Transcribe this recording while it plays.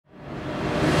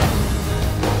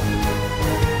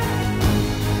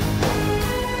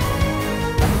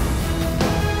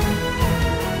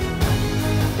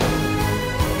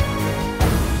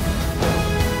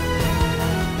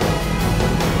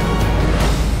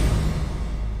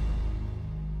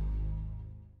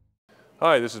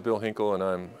Hi, this is Bill Hinkle, and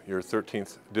I'm your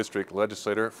 13th District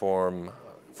Legislator from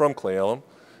Cle Elum,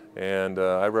 and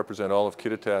I represent all of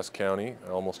Kittitas County,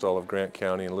 almost all of Grant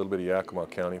County, and a little bit of Yakima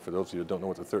County. For those of you who don't know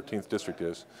what the 13th District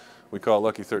is, we call it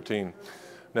Lucky 13.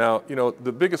 Now, you know,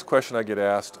 the biggest question I get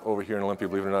asked over here in Olympia,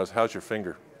 believe it or not, is how's your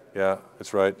finger? Yeah,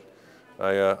 that's right.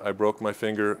 I broke my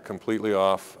finger completely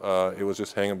off. It was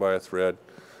just hanging by a thread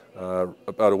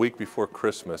about a week before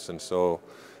Christmas, and so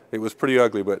it was pretty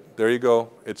ugly, but there you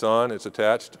go. It's on, it's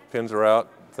attached, pins are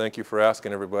out. Thank you for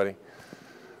asking, everybody.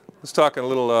 Let's talk on a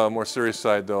little more serious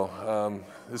side, though.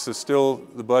 This is still,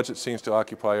 the budget seems to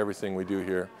occupy everything we do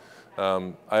here.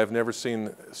 I have never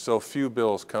seen so few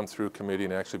bills come through committee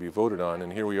and actually be voted on,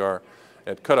 and here we are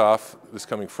at cutoff this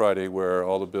coming Friday, where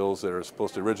all the bills that are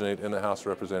supposed to originate in the House of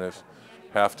Representatives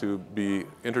have to be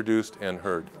introduced and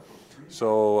heard.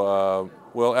 So,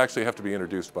 well, actually have to be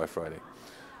introduced by Friday.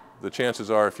 The chances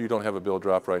are, if you don't have a bill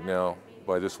drop right now,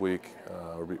 by this week,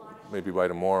 or maybe by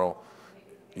tomorrow,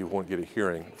 you won't get a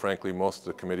hearing. Frankly, most of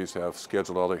the committees have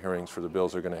scheduled all their hearings for the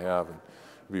bills they're going to have, and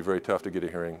it'd be very tough to get a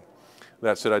hearing.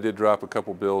 That said, I did drop a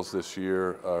couple bills this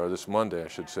year, or this Monday, I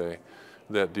should say,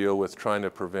 that deal with trying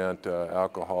to prevent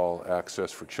alcohol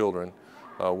access for children.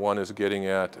 One is getting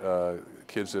at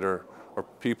kids that are, or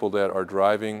people that are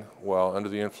driving while under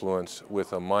the influence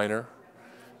with a minor,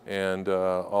 and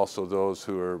also those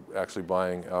who are actually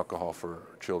buying alcohol for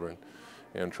children,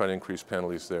 and trying to increase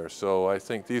penalties there. So I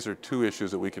think these are two issues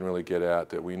that we can really get at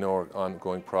that we know are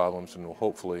ongoing problems and will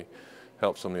hopefully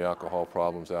help some of the alcohol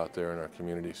problems out there in our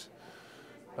communities.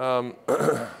 I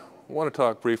want to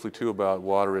talk briefly too about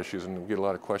water issues, and we get a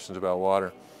lot of questions about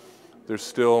water. There's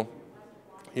still,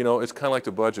 you know, it's kind of like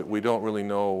the budget. We don't really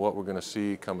know what we're going to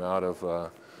see come out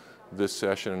of this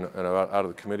session and out of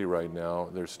the committee right now.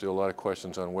 There's still a lot of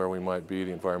questions on where we might be.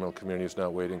 The environmental community is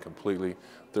not waiting completely.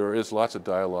 There is lots of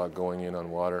dialogue going in on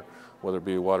water, whether it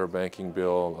be a water banking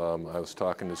bill. I was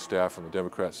talking to staff from the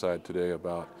Democrat side today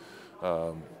about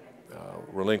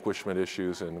relinquishment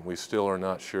issues, and we still are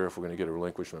not sure if we're going to get a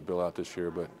relinquishment bill out this year,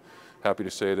 but happy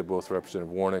to say that both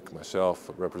Representative Warnick,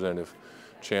 myself, Representative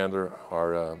Chandler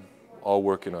are all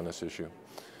working on this issue.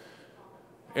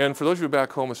 And for those of you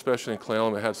back home, especially in Cle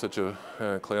Elum, it had such a,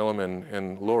 Cle Elum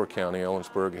and Lower County,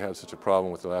 Ellensburg, had such a problem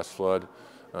with the last flood.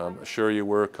 Sure, you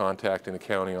were contacting the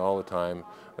county all the time,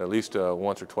 at least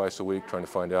once or twice a week, trying to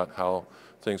find out how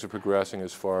things are progressing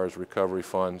as far as recovery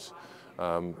funds,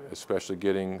 especially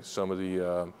getting some of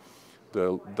the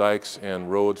dikes and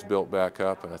roads built back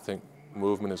up. And I think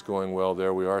movement is going well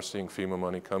there. We are seeing FEMA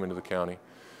money come into the county.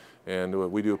 And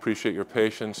we do appreciate your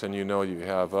patience, and you know you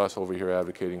have us over here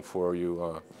advocating for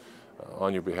you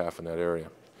on your behalf in that area.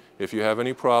 If you have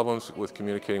any problems with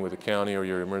communicating with the county or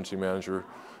your emergency manager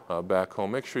back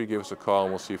home, make sure you give us a call,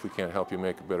 and we'll see if we can't help you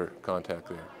make a better contact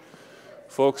there.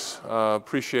 Folks,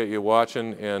 appreciate you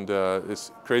watching, and it's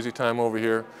a crazy time over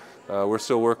here. We're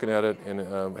still working at it,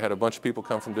 and had a bunch of people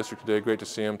come from district today. Great to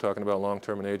see them talking about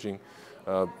long-term and aging,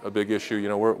 a big issue. You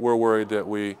know, we're worried that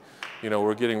we're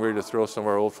getting ready to throw some of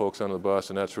our old folks under the bus,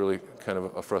 and that's really kind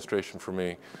of a frustration for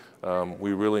me.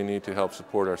 We really need to help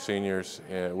support our seniors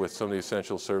with some of the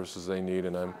essential services they need,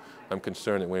 and I'm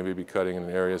concerned that we may be cutting in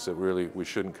areas that really we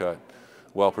shouldn't cut,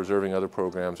 while preserving other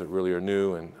programs that really are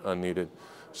new and unneeded.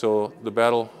 So the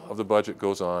battle of the budget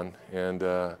goes on, and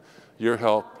your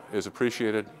help is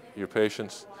appreciated, your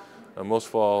patience. Most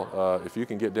of all, if you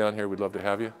can get down here, we'd love to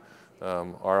have you.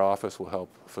 Our office will help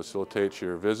facilitate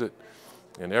your visit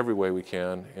in every way we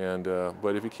can, and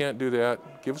but if you can't do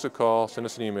that, give us a call, send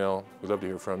us an email. We'd love to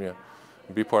hear from you,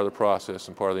 and be part of the process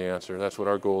and part of the answer. That's what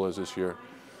our goal is this year.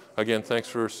 Again, thanks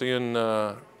for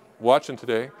watching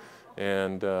today,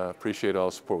 and appreciate all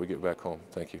the support we get back home.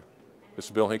 Thank you. This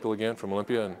is Bill Hinkle again from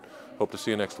Olympia, and hope to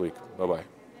see you next week.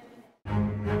 Bye-bye.